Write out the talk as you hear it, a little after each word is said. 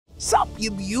Sup, you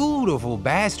beautiful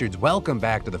bastards. Welcome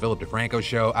back to the DeFranco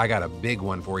Show. I got a big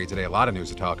one for you today, a lot of news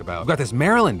to talk about. We've got this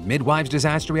Maryland midwives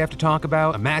disaster we have to talk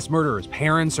about. A mass murderer's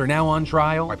parents are now on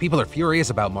trial. Why people are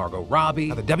furious about Margot Robbie.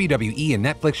 How the WWE and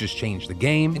Netflix just changed the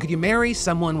game. And could you marry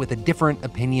someone with a different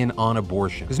opinion on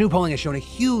abortion? Because new polling has shown a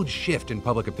huge shift in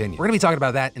public opinion. We're gonna be talking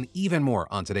about that and even more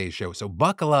on today's show. So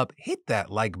buckle up, hit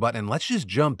that like button, and let's just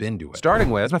jump into it.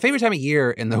 Starting with, it's my favorite time of year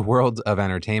in the world of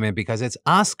entertainment because it's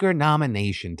Oscar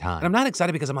nomination time. And I'm not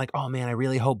excited because I'm like, oh man, I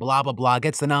really hope blah, blah, blah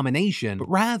gets the nomination, but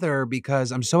rather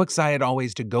because I'm so excited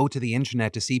always to go to the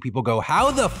internet to see people go,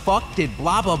 how the fuck did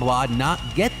blah, blah, blah not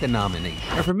get the nomination?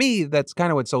 And for me, that's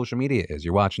kind of what social media is.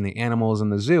 You're watching the animals in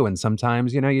the zoo and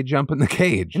sometimes, you know, you jump in the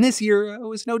cage. And this year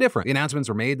was no different. The announcements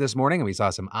were made this morning and we saw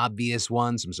some obvious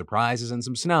ones, some surprises and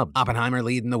some snubs. Oppenheimer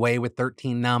leading the way with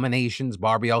 13 nominations.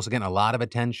 Barbie also getting a lot of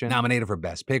attention. Nominated for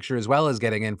Best Picture as well as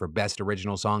getting in for Best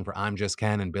Original Song for I'm Just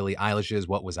Ken and Billie Eilish's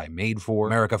What Was I Made For.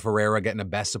 America Ferrera getting a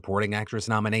Best Supporting Actress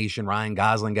nomination. Ryan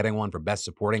Gosling getting one for Best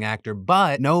Supporting Actor,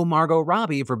 but no Margot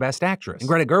Robbie for Best Actress. And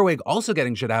Greta Gerwig also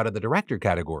getting shit out of the director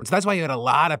category. So that's why you had a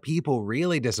lot of people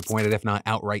really disappointed, if not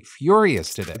outright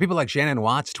furious today. People like Shannon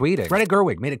Watts tweeting, Greta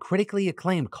Gerwig made a critically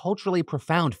acclaimed, culturally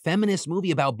profound feminist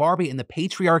movie about Barbie and the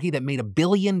patriarchy that made $1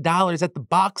 billion at the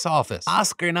box office.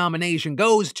 Oscar nomination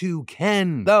goes to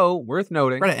Ken. Though, worth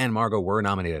noting, Greta and Margot were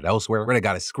nominated elsewhere. Greta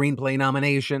got a screenplay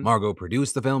nomination. Margot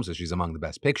produced the film, so she's among the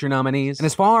Best Picture nominees. And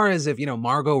as far as if, you know,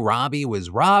 Margot Robbie was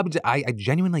robbed, I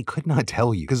genuinely could not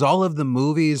tell you. Because all of the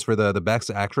movies for the Best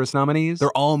Actress nominees,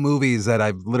 they're all movies that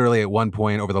I've literally at one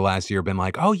point over the last year been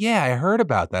like, oh yeah, I heard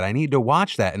about that. I need to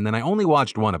watch that. And then I only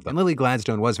watched one of them. And Lily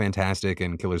Gladstone was fantastic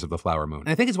in Killers of the Flower Moon. And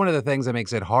I think it's one of the things that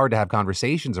makes it hard to have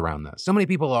conversations around this. So many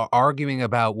people are arguing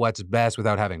about what's best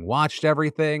without having watched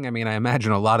everything. I mean, I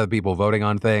imagine a lot of people voting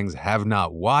on things have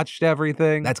not watched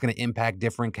everything. That's going to impact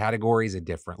different categories at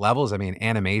different levels. I mean,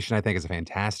 animation, I think, is a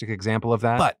fantastic example of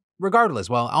that. But regardless,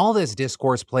 while all this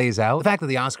discourse plays out, the fact that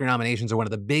the Oscar nominations are one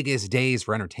of the biggest days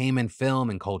for entertainment, film,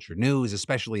 and culture news,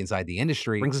 especially inside the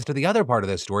industry, brings us to the other part of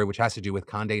this story, which has to do with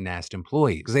Condé Nast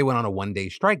employees, because they went on a one-day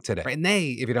strike today. Right? And they,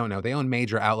 if you don't know, they own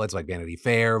major outlets like Vanity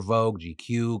Fair, Vogue,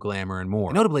 GQ, Glamour, and more.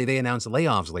 And notably, they announced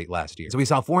layoffs late last year. So we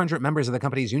saw 400 members of the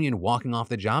company's union walking off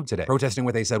the job today, protesting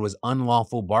what they said was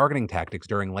unlawful bargaining tactics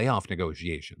during layoff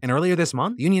negotiations. And earlier this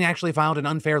month, the union actually filed an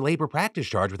unfair labor practice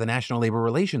charge with the National Labor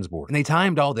Relations Board. And they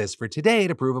timed all this for today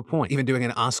to prove a point, even doing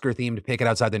an Oscar-themed picket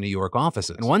outside the New York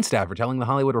offices. And one staffer telling The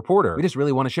Hollywood Reporter, we just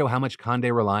really want to show how much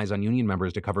Condé relies on union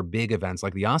members to cover big events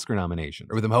like the Oscar nominations,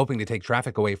 or with them hoping to take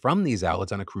traffic away from these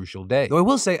outlets on a crucial day. Though I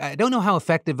will say, I don't know how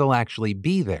effective they'll actually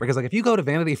be there, because like if you go to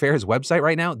Vanity Fair's website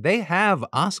right now, they have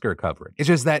Oscar coverage. It's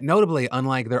just that notably,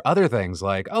 unlike their other things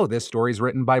like, oh, this story's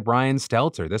written by Brian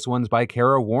Stelter, this one's by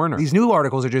Kara Warner, these new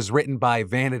articles are just written by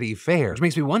Vanity Fair, which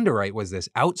makes me wonder, right, was this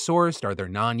outsourced? Are there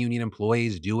non-union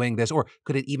employees doing this? Or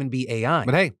could it even be AI?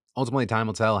 But hey, ultimately, time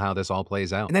will tell how this all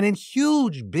plays out. And then in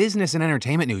huge business and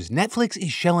entertainment news, Netflix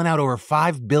is shelling out over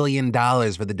 $5 billion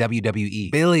for the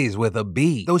WWE. Billies with a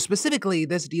B. Though specifically,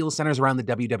 this deal centers around the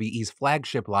WWE's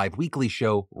flagship live weekly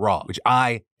show, Raw, which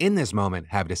I, in this moment,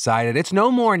 have decided it's no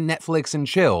more Netflix and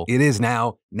chill. It is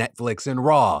now Netflix and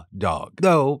Raw, dog.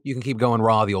 Though, you can keep going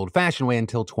Raw the old-fashioned way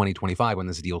until 2025 when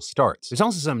this deal starts. There's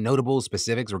also some notable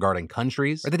specifics regarding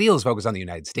countries. The deal is focused on the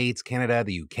United States, Canada,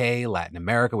 the UK, Latin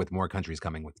America, with more countries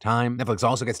coming with time. Netflix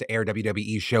also gets to air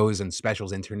WWE shows and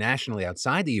specials internationally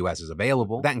outside the US as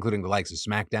available, that including the likes of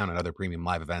SmackDown and other premium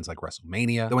live events like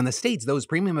WrestleMania. Though in the States, those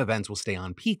premium events will stay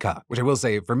on Peacock, which I will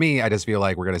say, for me, I just feel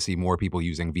like we're going to see more people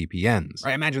using VPNs.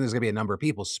 I imagine there's going to be a number of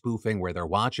people spoofing where they're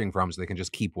watching from so they can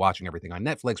just keep watching everything on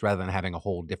Netflix rather than having a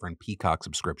whole different Peacock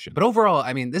subscription. But overall,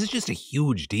 I mean, this is just a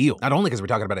huge deal. Not only because we're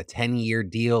talking about a 10-year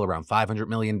deal, around $500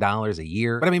 million a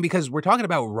year, but I mean, because we're talking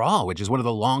about Raw, which is one of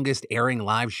the longest airing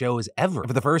live shows ever.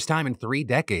 For the first time in 3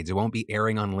 decades, it won't be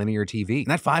airing on linear TV. And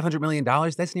that $500 million,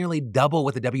 that's nearly double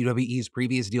what the WWE's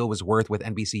previous deal was worth with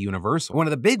NBC Universal. One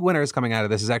of the big winners coming out of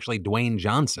this is actually Dwayne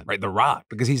Johnson, right? The Rock,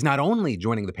 because he's not only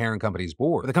joining the parent company's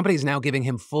board, but the company is now giving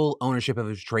him full ownership of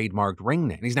his trademarked ring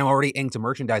name. And he's now already inked a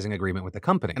merchandising agreement with the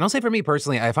company. And I'll say for me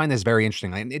personally, I find this very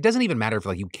interesting. And it doesn't even matter if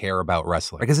like you care about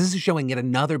wrestling, because this is showing yet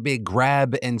another big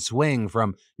grab and swing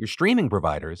from your streaming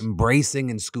providers embracing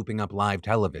and scooping up live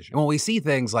television. And when we see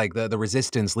things like the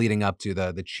Resistance instance leading up to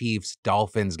the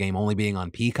Chiefs-Dolphins game only being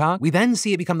on Peacock. We then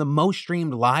see it become the most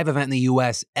streamed live event in the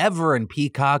US ever, and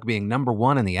Peacock being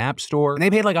 #1 in the App Store. And they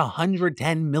paid like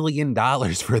 $110 million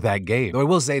for that game. Though I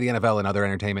will say the NFL and other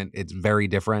entertainment, it's very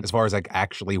different. As far as like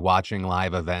actually watching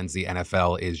live events, the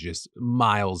NFL is just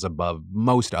miles above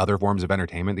most other forms of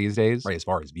entertainment these days, right, as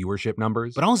far as viewership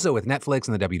numbers. But also with Netflix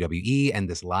and the WWE and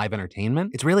this live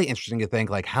entertainment, it's really interesting to think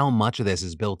like how much of this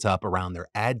is built up around their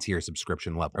ad tier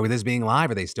subscription level. Or with this being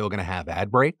live, are they still going to have ad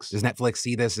breaks? Does Netflix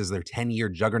see this as their 10-year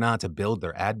juggernaut to build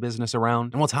their ad business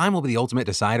around? And while time will be the ultimate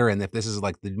decider, and if this is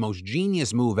like the most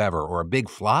genius move ever or a big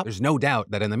flop, there's no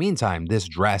doubt that in the meantime, this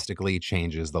drastically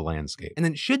changes the landscape. And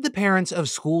then should the parents of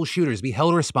school shooters be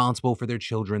held responsible for their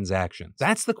children's actions?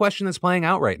 That's the question that's playing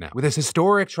out right now, with this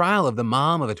historic trial of the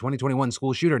mom of a 2021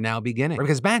 school shooter now beginning.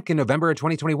 Because back in November of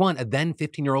 2021, a then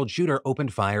 15-year-old shooter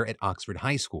opened fire at Oxford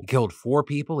High School. He killed 4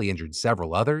 people, he injured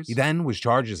several others. He then was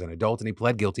charged as an adult and he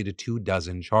pled guilty to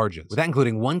 24 charges, with that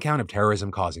including 1 count of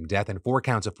terrorism causing death and 4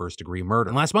 counts of first-degree murder.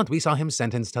 And last month, we saw him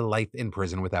sentenced to life in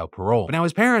prison without parole. But now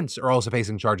his parents are also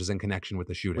facing charges in connection with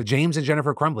the shooting, with James and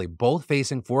Jennifer Crumbley both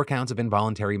facing 4 counts of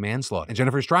involuntary manslaughter. And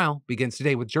Jennifer's trial begins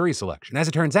today with jury selection. And as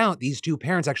it turns out, these 2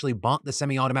 parents actually bought the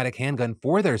semi-automatic handgun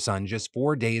for their son just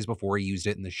 4 days before he used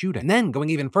it in the shooting. And then, going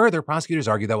even further, prosecutors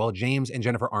argue that while James and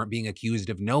Jennifer aren't being accused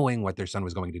of knowing what their son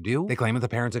was going to do, they claim that the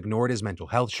parents ignored his mental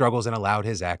health struggles and allowed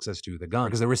his access to the gun,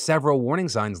 because there were several warning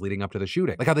signs leading up to the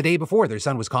shooting. Like how the day before, their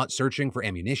son was caught searching for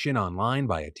ammunition online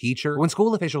by a teacher. When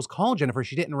school officials called Jennifer,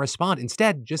 she didn't respond,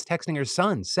 instead just texting her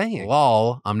son saying,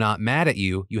 "Lol, I'm not mad at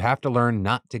you. You have to learn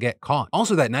not to get caught."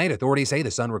 Also that night, authorities say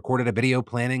the son recorded a video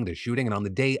planning the shooting, and on the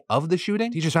day of the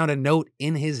shooting, teachers found a note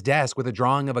in his desk with a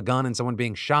drawing of a gun and someone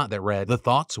being shot that read, "The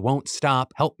thoughts won't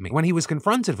stop, help me." When he was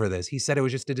confronted for this, he said it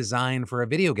was just a design for a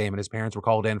video game, and his parents were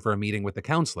called in for a meeting with the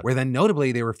counselor, where then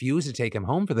notably they refused to take him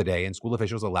home for the day and school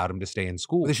officials allowed him to stay in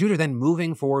school. The shooter then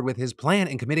moving forward with his plan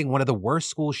and committing one of the worst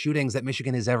school shootings that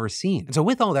Michigan has ever seen. And so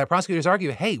with all that, prosecutors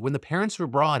argue, hey, when the parents were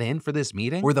brought in for this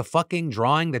meeting, where the fucking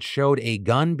drawing that showed a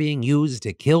gun being used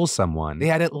to kill someone, they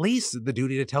had at least the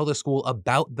duty to tell the school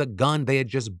about the gun they had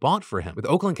just bought for him. With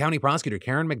Oakland County prosecutor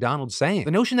Karen McDonald saying,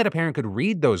 the notion that a parent could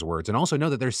read those words and also know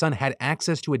that their son had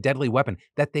access to a deadly weapon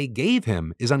that they gave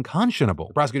him is unconscionable.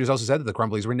 The prosecutors also said that the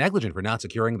Crumbleys were negligent for not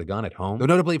securing the gun at home. Though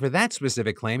notably for that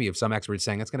specific claim, you have some experts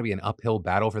saying it's going to be an uphill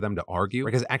battle for them to argue,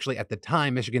 because actually at the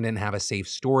time, Michigan didn't have a safe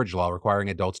storage law requiring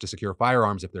adults to secure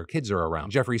firearms if their kids are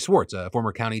around. Jeffrey Swartz, a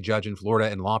former county judge in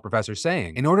Florida and law professor,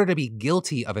 saying, in order to be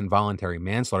guilty of involuntary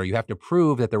manslaughter, you have to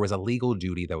prove that there was a legal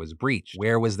duty that was breached.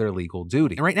 Where was their legal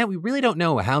duty? And right now, we really don't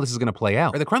know how this is going to play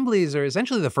out. Or the Crumbleys are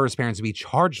essentially the first parents to be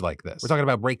charged like this. We're talking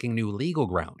about breaking new legal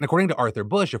ground. And according to Arthur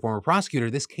Bush, a former prosecutor,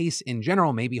 this case in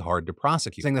general may be hard to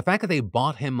prosecute, saying the fact that they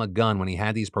bought him a gun when he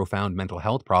had these profound mental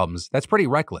health problems, that's pretty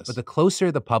reckless. But the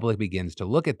closer the public begins to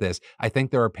look at this, I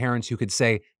think there are parents who could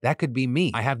say, that could be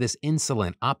me. I have this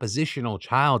insolent, oppositional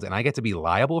child, and I get to be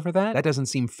liable for that? That doesn't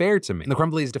seem fair to me. And the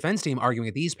Crumbleys' defense team arguing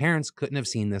that these parents couldn't have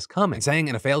seen this coming, and saying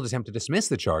in a failed attempt to dismiss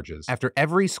the charges, after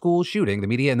every school shooting, the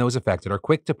media and those affected are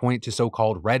quick to point to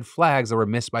so-called red flags that were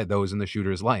missed by those in the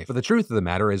shooter's life. But the truth of the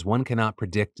matter is one cannot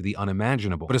predict the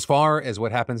unimaginable. But as far as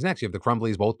what happens next, you have the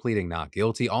Crumbleys both pleading not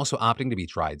guilty, also opting to be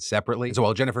tried separately. And so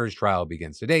while Jennifer's trial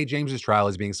begins today, James's trial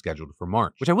is being scheduled for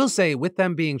March. Which I will say, with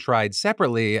them being tried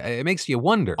separately, it makes you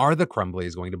wonder, are the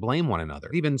Crumbleys going to blame one another?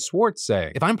 Even Swartz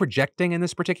say, if I'm projecting in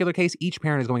this particular case, each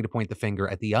parent is going to point the finger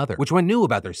at the other. Which one knew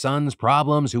about their son's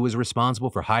problems, who was responsible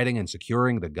for hiding and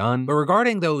securing the gun? But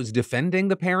regarding those defending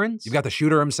the parents, you've got the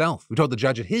shooter himself, who told the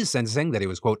judge at his sentencing that he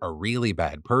was, quote, a really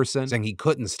bad person, saying he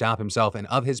couldn't stop himself, and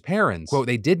of his parents, quote,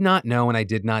 they did not know and I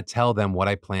did not tell them what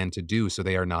I planned to do, so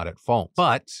they are not at fault.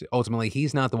 But ultimately,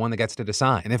 he's not the one that gets to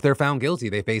decide. And if they're found guilty,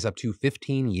 they face up to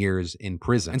 15 years in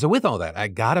prison. And so with all that, I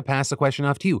gotta pass the question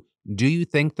off to you. Do you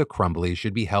think the Crumbleys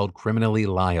should be held criminally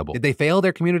liable? Did they fail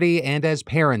their community and as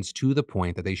parents to the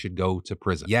point that they should go to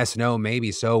prison? Yes, no,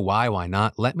 maybe so, why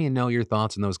not? Let me know your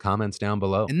thoughts in those comments down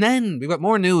below. And then we've got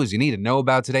more news you need to know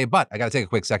about today, but I gotta take a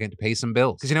quick second to pay some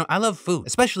bills. Because you know, I love food,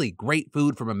 especially great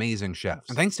food from amazing chefs.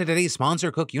 And thanks to today's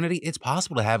sponsor, Cook Unity, it's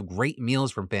possible to have great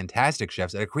meals from fantastic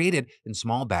chefs that are created in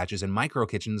small batches in micro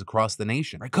kitchens across the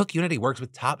nation. Right? Cook Unity works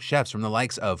with top chefs from the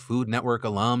likes of Food Network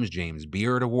alums, James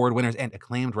Beard Award winners, and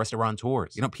acclaimed restaurant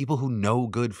restaurateurs, people who know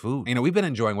good food. We've been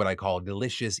enjoying what I call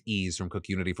delicious ease from Cook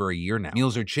Unity for a year now.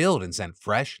 Meals are chilled and sent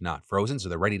fresh, not frozen, so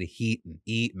they're ready to heat and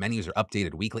eat. Menus are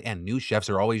updated weekly, and new chefs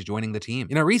are always joining the team.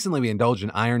 Recently we indulged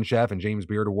in Iron Chef and James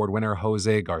Beard Award winner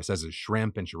Jose Garcesa's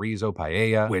shrimp and chorizo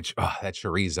paella, which, that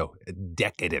chorizo,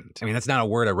 decadent. That's not a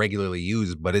word I regularly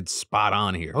use, but it's spot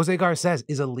on here. Jose Garces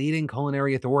is a leading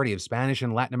culinary authority of Spanish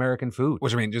and Latin American food,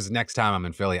 which just next time I'm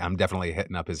in Philly, I'm definitely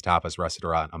hitting up his tapas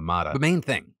restaurant, Amada. But main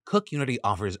thing, Cook Unity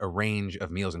offers a range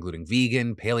of meals including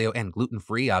vegan, paleo, and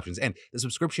gluten-free options, and the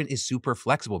subscription is super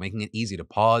flexible, making it easy to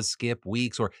pause, skip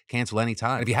weeks, or cancel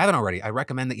anytime. And if you haven't already, I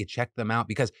recommend that you check them out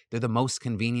because they're the most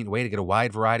convenient way to get a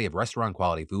wide variety of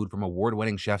restaurant-quality food from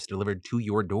award-winning chefs delivered to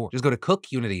your door. Just go to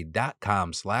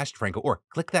cookunity.com/DeFranco or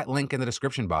click that link in the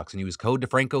description box and use code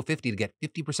DeFranco50 to get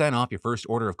 50% off your first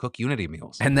order of Cook Unity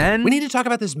meals. And then we need to talk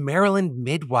about this Maryland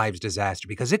midwives disaster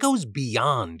because it goes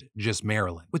beyond just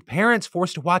Maryland, with parents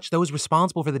forced to watch those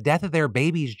responsible for the death of their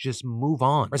babies just move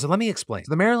on. So let me explain. So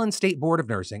the Maryland State Board of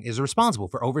Nursing is responsible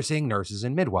for overseeing nurses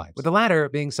and midwives, with the latter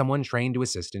being someone trained to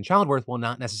assist in childbirth while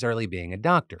not necessarily being a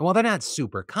doctor. And while they're not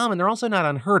super common, they're also not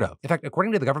unheard of. In fact,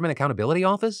 according to the Government Accountability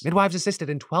Office, midwives assisted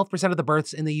in 12% of the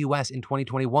births in the U.S. in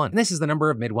 2021. And this is the number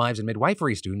of midwives and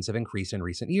midwifery students have increased in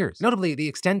recent years. Notably, the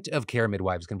extent of care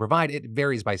midwives can provide, it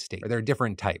varies by state. There are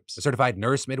different types. A certified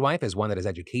nurse midwife is one that has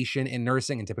education in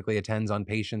nursing and typically attends on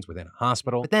patients within a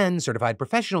hospital. But then certified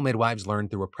professional midwives learn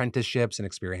through apprenticeships and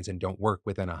experience and don't work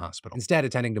within a hospital, instead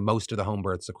attending to most of the home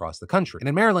births across the country. And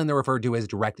in Maryland, they're referred to as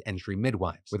direct entry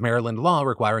midwives, with Maryland law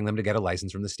requiring them to get a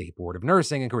license from the State Board of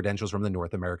Nursing and credentials from the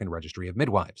North American Registry of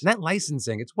Midwives. And that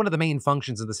licensing, it's one of the main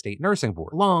functions of the State Nursing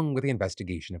Board, along with the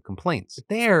investigation of complaints. But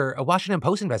there, a Washington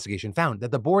Post investigation found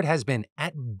that the board has been,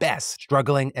 at best,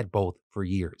 struggling at both for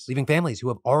years, leaving families who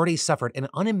have already suffered an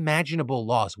unimaginable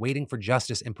loss waiting for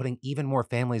justice and putting even more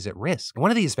families at risk. And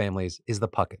one of these families is the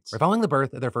Pucketts. Following the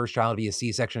birth of their first child via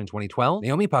C-section in 2012,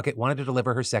 Naomi Puckett wanted to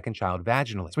deliver her second child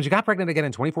vaginally. So when she got pregnant again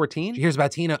in 2014, she hears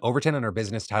about Tina Overton and her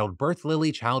business titled Birth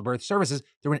Lili Childbirth Services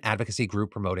through an advocacy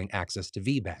group promoting access to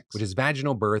VBACs, which is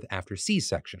vaginal birth after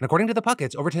C-section. And according to the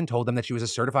Pucketts, Overton told them that she was a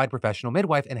certified professional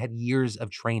midwife and had years of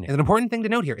training. And an important thing to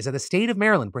note here is that the state of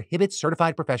Maryland prohibits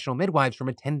certified professional midwives from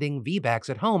attending VBACs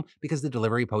at home because the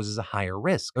delivery poses a higher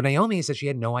risk. Though Naomi said she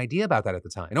had no idea about that at the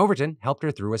time. And Overton helped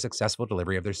her through a successful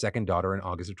delivery of their second daughter in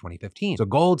August of 2015. So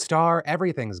gold star,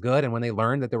 everything's good. And when they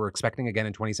learned that they were expecting again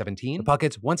in 2017, the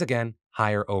Pucketts once again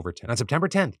hire Overton. On September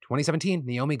 10th, 2017,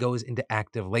 Naomi goes into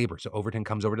active labor. So Overton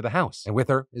comes over to the house, and with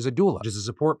her is a doula, which is a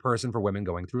support person for women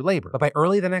going through labor. But by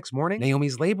early the next morning,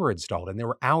 Naomi's labor had stalled, and there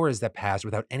were hours that passed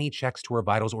without any checks to her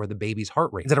vitals or the baby's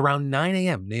heart rate. And at around 9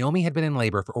 a.m., Naomi had been in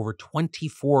labor for over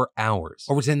 24 hours.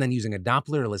 Overton then using a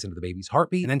Doppler to listen to the baby's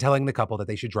heartbeat, and then telling the couple that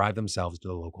they should drive themselves to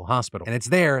the local hospital. And it's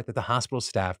there that the hospital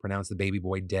staff pronounced the baby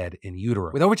boy dead in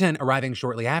utero. With Overton arriving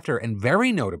shortly after, and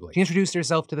very notably, she introduced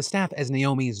herself to the staff as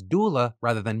Naomi's doula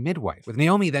rather than midwife, with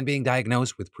Naomi then being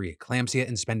diagnosed with preeclampsia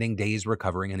and spending days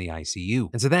recovering in the ICU.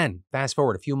 And so then, fast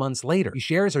forward a few months later, she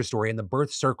shares her story in the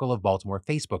Birth Circle of Baltimore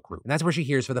Facebook group. And that's where she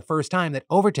hears for the first time that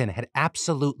Overton had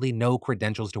absolutely no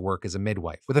credentials to work as a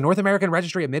midwife, with the North American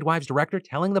Registry of Midwives director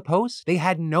telling the Post they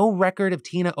had no record of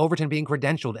Tina Overton being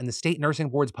credentialed, and the state nursing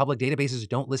board's public databases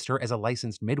don't list her as a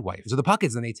licensed midwife. So the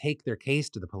Pucketts then they take their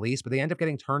case to the police, but they end up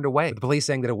getting turned away, with the police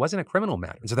saying that it wasn't a criminal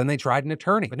matter. And so then they tried an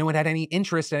attorney, but no one had any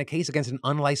interest in a case against an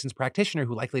unlicensed practitioner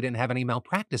who likely didn't have any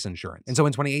malpractice insurance. And so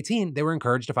in 2018, they were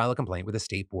encouraged to file a complaint with the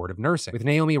State Board of Nursing, with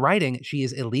Naomi writing she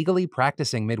is illegally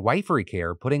practicing midwifery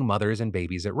care, putting mothers and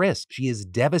babies at risk. She has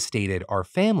devastated our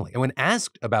family. And when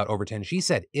asked about Overton, she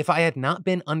said, if I had not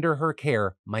been under her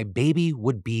care, my baby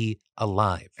would be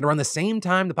alive. And around the same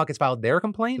time the Pucketts filed their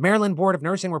complaint, the Maryland Board of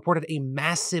Nursing reported a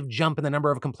massive jump in the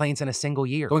number of complaints in a single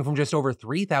year, going from just over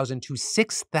 3,000 to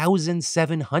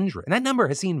 6,700. And that number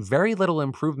has seen very little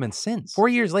improvement since. 4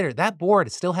 years later, that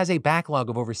board still has a backlog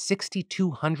of over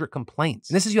 6,200 complaints.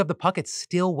 And this is you have the Pucketts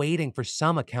still waiting for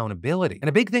some accountability. And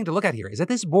a big thing to look at here is that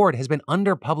this board has been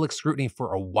under public scrutiny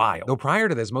for a while, though prior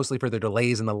to this, mostly for their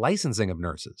delays in the licensing of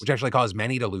nurses, which actually caused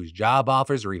many to lose job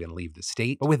offers or even leave the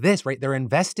state. But with this, right, their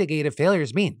investigative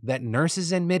failures mean that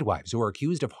nurses and midwives who are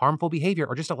accused of harmful behavior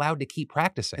are just allowed to keep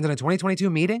practicing. And in a 2022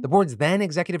 meeting, the board's then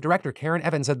executive director, Karen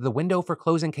Evans, said that the window for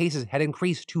closing cases had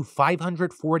increased to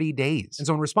 540 days. And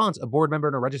so in response, a board member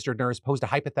and a registered nurse posed a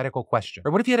hypothetical question.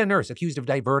 Or what if you had a nurse accused of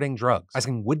diverting drugs,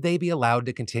 asking would they be allowed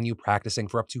to continue practicing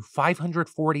for up to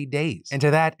 540 days? And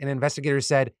to that, an investigator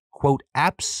said, quote,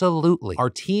 absolutely. Our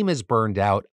team is burned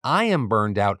out. I am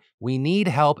burned out. We need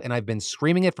help, and I've been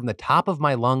screaming it from the top of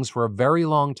my lungs for a very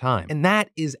long time. And that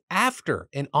is after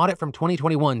an audit from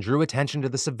 2021 drew attention to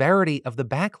the severity of the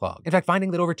backlog. In fact,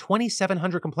 finding that over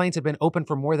 2,700 complaints had been open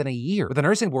for more than a year, with the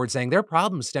nursing board saying their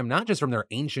problems stem not just from their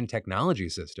ancient technology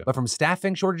system, but from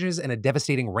staffing shortages and a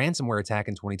devastating ransomware attack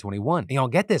in 2021. And y'all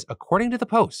get this, according to the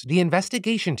Post, the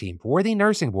investigation team for the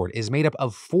nursing board is made up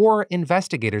of 4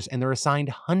 investigators, and they're assigned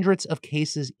hundreds of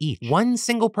cases each. One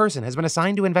single person has been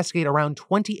assigned to investigate around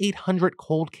 2,800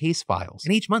 cold case files.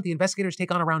 And each month, the investigators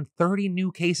take on around 30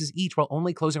 new cases each while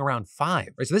only closing around 5.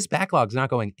 Right, so this backlog's not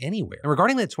going anywhere. And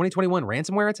regarding the 2021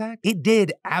 ransomware attack, it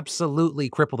did absolutely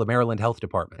cripple the Maryland Health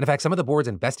Department. And in fact, some of the board's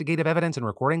investigative evidence and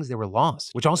recordings, they were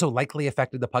lost, which also likely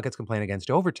affected the Puckett's complaint against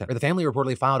Overton, where the family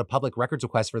reportedly filed a public records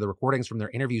request for the recordings from their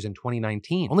interviews in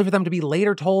 2019, only for them to be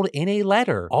later told in a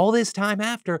letter, all this time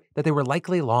after, that they were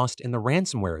likely lost in the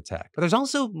ransomware attack. But there's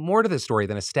also more to this story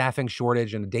than a staffing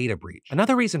shortage and a data breach.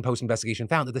 Another recent Post investigation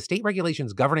found that the state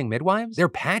regulations governing midwives, they're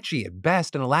patchy at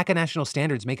best, and a lack of national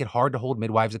standards make it hard to hold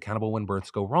midwives accountable when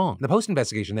births go wrong. The Post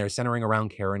investigation there is centering around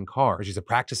Karen Carr. She's a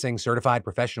practicing certified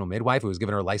professional midwife who was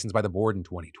given her license by the board in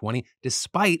 2020,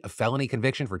 despite a felony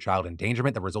conviction for child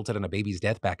endangerment that resulted in a baby's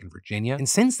death back in Virginia. And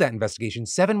since that investigation,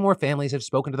 7 more families have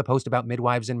spoken to the Post about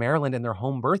midwives in Maryland and their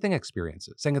home birthing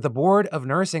experiences, saying that the Board of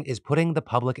Nursing is putting the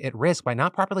public at risk by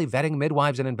not properly vetting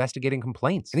midwives and investigating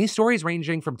complaints. And these stories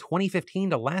ranging from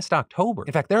 2015 to last October.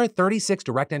 In fact, there are 36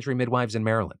 direct entry midwives in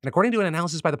Maryland. And according to an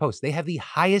analysis by the Post, they have the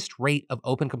highest rate of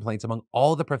open complaints among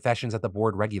all the professions that the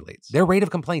board regulates. Their rate of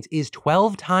complaints is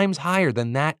 12 times higher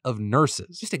than that of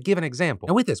nurses. Just to give an example.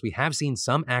 And with this, we have seen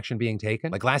some action being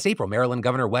taken. Like last April, Maryland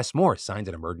Governor Wes Moore signed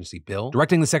an emergency bill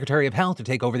directing the Secretary of Health to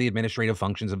take over the administrative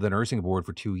functions of the nursing board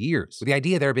for 2 years. With the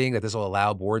idea there being that this will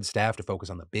allow board staff to focus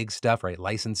on the big stuff, right?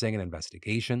 Licensing and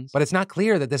investigations. But it's not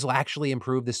clear that this will actually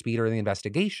improve the speed of the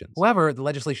investigations. However, the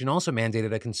legislation also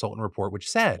mandated a consultant report which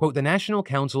said, quote, the National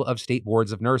Council of State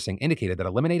Boards of Nursing indicated that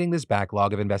eliminating this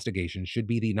backlog of investigations should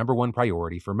be the #1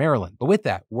 priority for Maryland. But with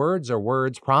that, words are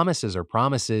words, promises are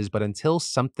promises, but until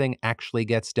something actually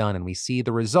gets done and we see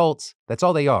the results, that's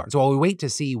all they are. So while we wait to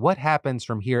see what happens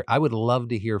from here, I would love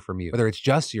to hear from you, whether it's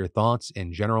just your thoughts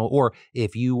in general, or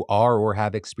if you are or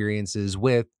have experiences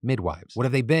with midwives. What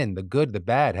have they been? The good, the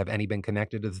bad? Have any been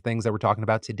connected to the things that we're talking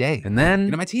about today? And then,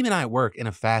 my team and I work in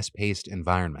a fast-paced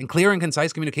environment, and clear and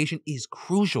concise communication is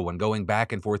crucial when going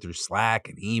back and forth through Slack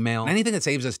and email. And anything that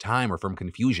saves us time or from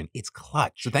confusion, it's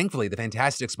clutch. So thankfully, the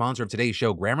fantastic sponsor of today's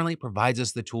show, Grammarly, provides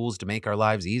us the tools to make our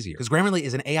lives easier. Because Grammarly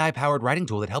is an AI-powered writing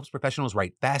tool that helps professionals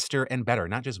write faster and better,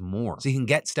 not just more. So you can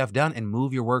get stuff done and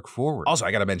move your work forward. Also,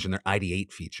 I gotta mention their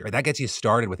Ideate feature. That gets you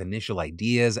started with initial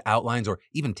ideas, outlines, or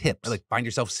even tips. Like find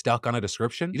yourself stuck on a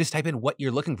description? You just type in what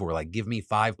you're looking for, like give me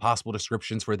 5 possible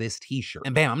descriptions for this t-shirt.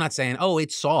 And bam, I'm not saying, oh,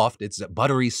 it's soft, it's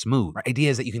buttery smooth. Right?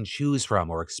 Ideas that you can choose from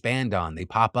or expand on, they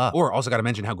pop up. Or also gotta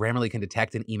mention how Grammarly can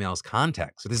detect an email's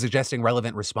context. So this is suggesting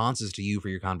relevant responses to you for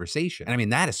your conversation. And I mean,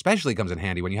 that especially comes in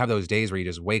handy when you have those days where you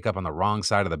just wake up on the wrong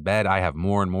side of the bed. I have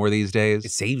more and more these days.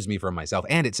 It saves me from myself,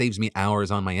 and it saves me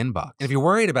hours on my inbox. And if you're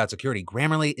worried about security,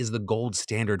 Grammarly is the gold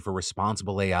standard for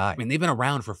responsible AI. I mean, they've been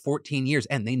around for 14 years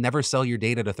and they never sell your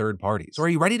data to third parties. So are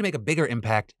you ready to make a bigger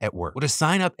impact at work? Well, just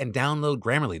sign up and download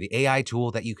Grammarly, the AI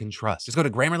tool that you can trust. Just go to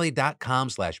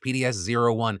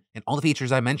grammarly.com/PDS01 and all the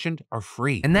features I mentioned are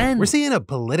free. And then we're seeing a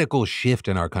political shift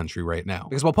in our country right now.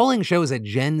 Because while polling shows that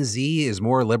Gen Z is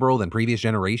more liberal than previous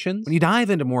generations, when you dive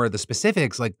into more of the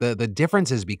specifics, like the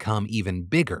differences become even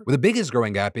bigger. With the biggest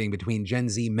growing gap being between Gen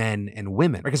Z men and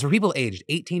women. Because for people aged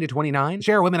 18 to 29, the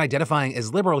share of women identifying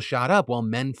as liberal shot up while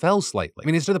men fell slightly. I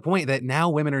mean, it's to the point that now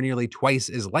women are nearly twice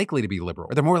as likely to be liberal.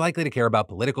 Or they're more likely to care about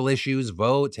political issues,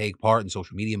 vote, take part in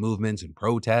social media movements and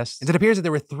protests. And it appears that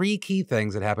there were 3 key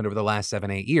things that happened over the last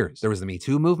 7-8 years. There was the Me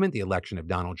Too movement, the election of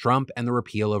Donald Trump, and the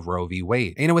repeal of Roe v.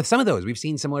 Wade. And, with some of those, we've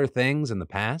seen similar things in the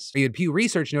past. You had Pew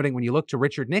Research noting when you look to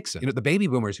Richard Nixon, the baby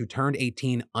boomers who turned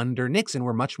 18 under Nixon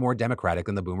were much more Democratic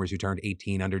than the boomers who turned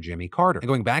 18 under Jimmy Carter. And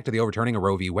going back to the overturning of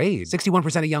Roe v. Wade,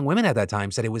 61% of young women at that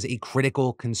time said it was a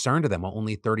critical concern to them, while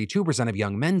only 32% of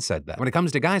young men said that. When it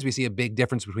comes to guys, we see a big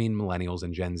difference between millennials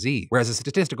and Gen Z. Whereas a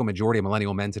statistical majority of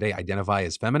millennial men today identify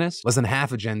as feminists, less than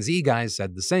half of Gen Z guys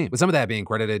said the same. With some of that being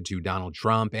credited to Donald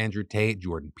Trump, Andrew Tate,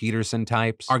 Jordan Peterson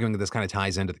types, arguing that this kind of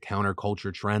ties into the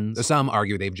counterculture trends. Though some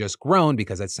argue they've just grown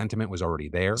because that sentiment was already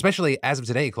there. Especially as of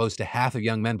today, close to half of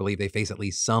young men believe they face at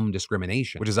least some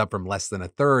discrimination, which is up from less than a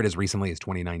third as recently as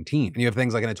 2019. And you have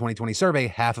things like in a 2020 survey,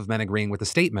 half of men agreeing with the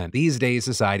statement, these days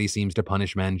society seems to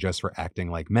punish men just for acting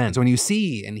like men. So when you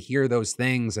see and hear those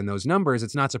things and those numbers,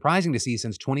 it's not surprising to see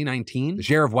since 2019, the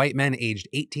share of white white men aged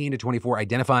 18 to 24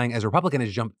 identifying as Republican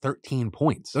has jumped 13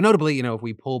 points. So notably, if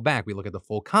we pull back, we look at the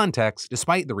full context,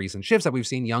 despite the recent shifts that we've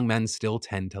seen, young men still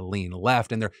tend to lean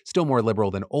left, and they're still more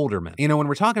liberal than older men. When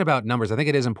we're talking about numbers, I think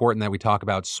it is important that we talk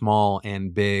about small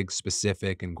and big,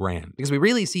 specific and grand, because we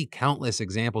really see countless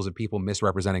examples of people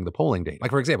misrepresenting the polling data. Like,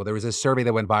 for example, there was this survey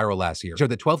that went viral last year, showed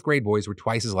that 12th grade boys were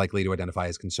twice as likely to identify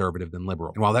as conservative than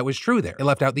liberal. And while that was true there, it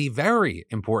left out the very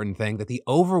important thing that the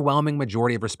overwhelming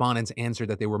majority of respondents answered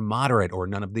that they were moderate or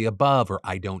none of the above or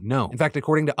I don't know. In fact,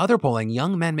 according to other polling,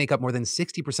 young men make up more than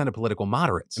 60% of political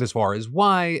moderates. And as far as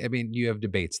why, you have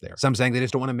debates there. Some saying they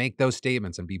just don't want to make those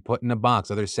statements and be put in a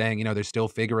box. Others saying, they're still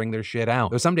figuring their shit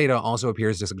out. Though some data also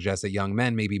appears to suggest that young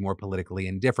men may be more politically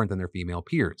indifferent than their female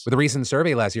peers. With a recent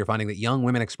survey last year finding that young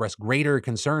women express greater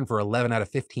concern for 11 out of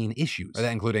 15 issues,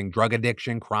 that including drug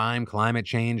addiction, crime, climate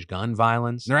change, gun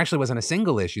violence. And there actually wasn't a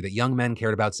single issue that young men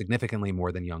cared about significantly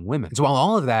more than young women. And so while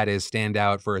all of that is stand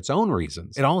out for its own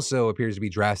reasons, it also appears to be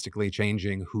drastically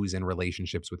changing who's in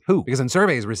relationships with who. Because in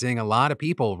surveys, we're seeing a lot of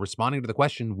people responding to the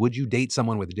question, would you date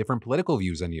someone with different political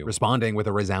views than you? Responding with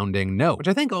a resounding no, which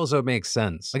I think also makes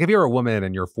sense. Like, if you're a woman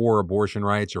and you're for abortion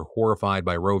rights, you're horrified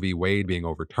by Roe v. Wade being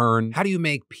overturned, how do you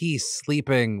make peace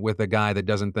sleeping with a guy that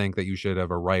doesn't think that you should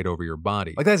have a right over your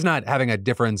body? Like, that's not having a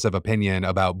difference of opinion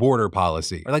about border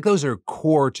policy. Like, those are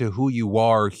core to who you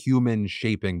are, human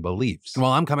shaping beliefs. And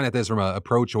while I'm coming at this from a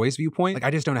pro-choice viewpoint,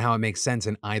 I just don't know how it makes sense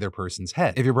in either person's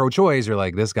head. If you're pro-choice, you're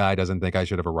like, this guy doesn't think I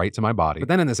should have a right to my body. But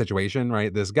then in the situation,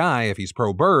 right, this guy, if he's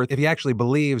pro-birth, if he actually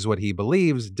believes what he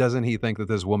believes, doesn't he think that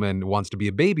this woman wants to be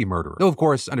a baby murderer? Though, of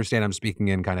course, understand I'm speaking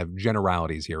in kind of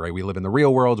generalities here, right? We live in the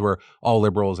real world where all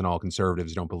liberals and all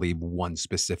conservatives don't believe one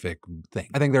specific thing.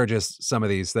 I think there are just some of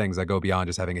these things that go beyond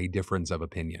just having a difference of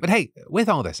opinion. But hey, with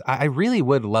all this, I really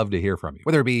would love to hear from you.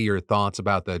 Whether it be your thoughts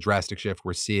about the drastic shift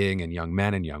we're seeing in young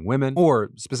men and young women,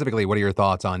 or specifically, what are your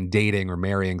thoughts on dating or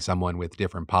marrying someone with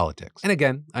different politics? And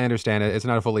again, I understand it's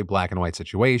not a fully black and white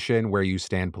situation. Where you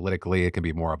stand politically, it can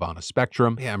be more of on a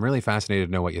spectrum. Yeah, I'm really fascinated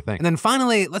to know what you think. And then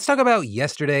finally, let's talk about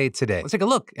yesterday today. Let's take a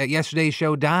look at yesterday's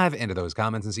show, dive into those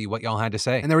comments and see what y'all had to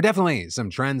say. And there were definitely some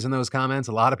trends in those comments.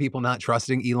 A lot of people not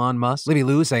trusting Elon Musk. Libby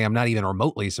Lou saying, I'm not even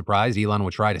remotely surprised Elon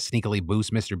would try to sneakily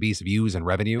boost Mr. Beast's views and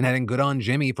revenue, and adding good on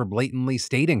Jimmy for blatantly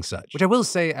stating such. Which I will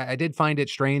say, I did find it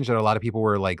strange that a lot of people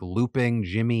were like looping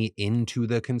Jimmy into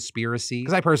the conspiracy.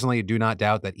 Because I personally do not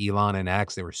doubt that Elon and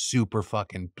X, they were super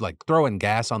fucking like throwing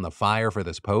gas on the fire for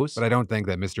this post. But I don't think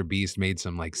that Mr. Beast made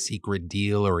some like secret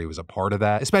deal or he was a part of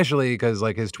that. Especially because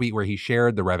like his tweet where he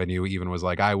shared the revenue even was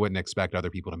like, I wouldn't expect other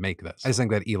people to make this. I just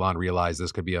think that Elon realized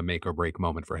this could be a make or break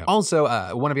moment for him.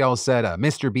 Also, one of y'all said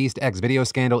Mr. Beast X video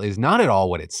scandal is not at all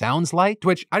what it sounds like, to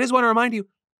which I just want to remind you,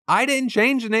 I didn't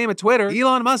change the name of Twitter.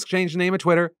 Elon Musk changed the name of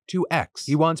Twitter to X.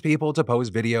 He wants people to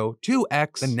post video to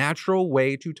X. The natural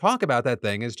way to talk about that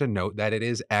thing is to note that it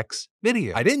is X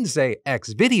video. I didn't say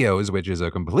X videos, which is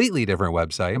a completely different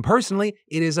website. And personally,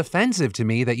 it is offensive to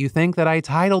me that you think that I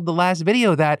titled the last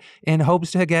video that in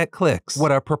hopes to get clicks.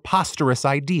 What a preposterous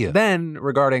idea. Then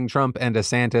regarding Trump and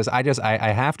DeSantis,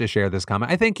 I have to share this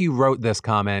comment. I think you wrote this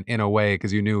comment in a way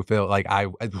because you knew Phil, like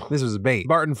this was bait.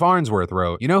 Barton Farnsworth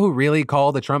wrote, you know who really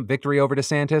called the Trump victory over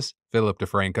DeSantis? Philip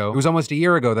DeFranco. It was almost a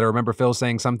year ago that I remember Phil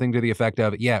saying something to the effect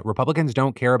of, yeah, Republicans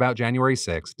don't care about January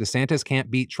 6th. DeSantis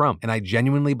can't beat Trump. And I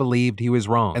genuinely believed he was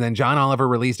wrong. And then John Oliver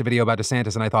released a video about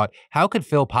DeSantis and I thought, how could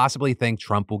Phil possibly think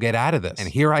Trump will get out of this? And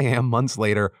here I am months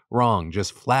later, wrong,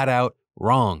 just flat out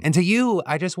wrong. And to you,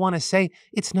 I just want to say,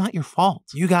 it's not your fault.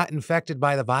 You got infected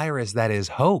by the virus that is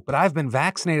hope, but I've been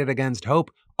vaccinated against hope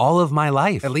all of my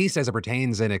life, at least as it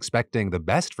pertains in expecting the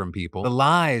best from people. The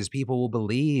lies people will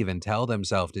believe and tell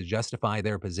themselves to justify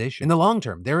their position. In the long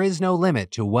term, there is no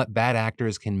limit to what bad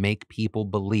actors can make people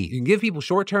believe. You can give people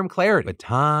short-term clarity, but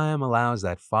time allows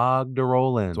that fog to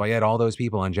roll in. So I had all those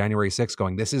people on January 6th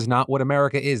going, this is not what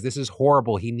America is. This is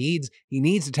horrible. He needs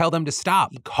to tell them to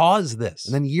stop. He caused this.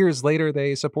 And then years later,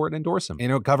 they support and endorse him. You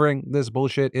know, covering this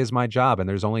bullshit is my job. And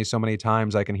there's only so many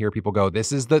times I can hear people go,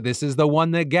 this is the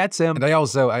one that gets him. And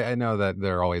I know that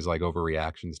there are always like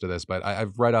overreactions to this, but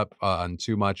I've read up on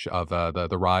too much of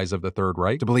the rise of the Third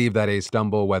Reich to believe that a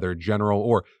stumble, whether general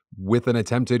or with an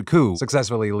attempted coup,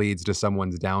 successfully leads to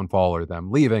someone's downfall or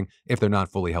them leaving if they're not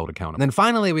fully held accountable. And then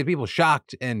finally, we had people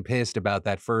shocked and pissed about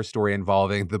that first story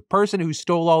involving the person who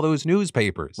stole all those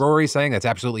newspapers. Rory saying that's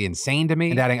absolutely insane to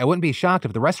me, and adding, I wouldn't be shocked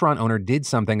if the restaurant owner did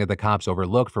something that the cops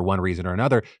overlooked for one reason or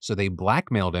another, so they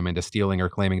blackmailed him into stealing or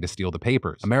claiming to steal the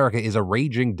papers. America is a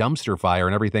raging dumpster fire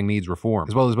and everything needs reform.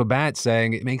 As well as Babette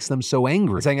saying it makes them so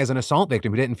angry. And saying as an assault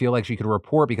victim who didn't feel like she could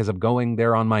report because of going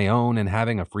there on my own and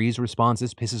having a freeze response,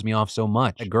 this pisses pisses me off so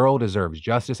much. A girl deserves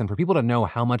justice, and for people to know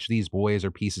how much these boys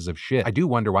are pieces of shit, I do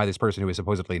wonder why this person who is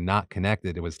supposedly not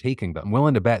connected was taking them. I'm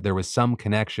willing to bet there was some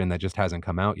connection that just hasn't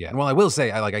come out yet. And while I will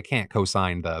say, I can't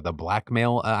co-sign the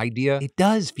blackmail idea, it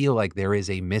does feel like there is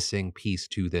a missing piece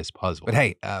to this puzzle. But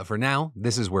hey, for now,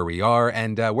 this is where we are,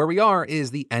 and where we are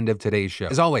is the end of today's show.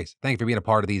 As always, thank you for being a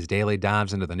part of these daily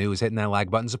dives into the news, hitting that like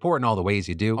button, supporting all the ways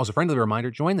you do. Also, friendly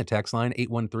reminder, join the text line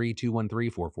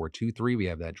 813-213-4423. We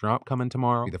have that drop coming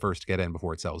tomorrow. Be the first to get in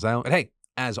before it sells out. But hey,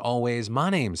 as always, my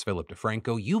name's Philip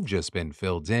DeFranco. You've just been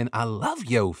filled in. I love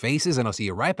yo faces, and I'll see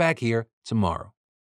you right back here tomorrow.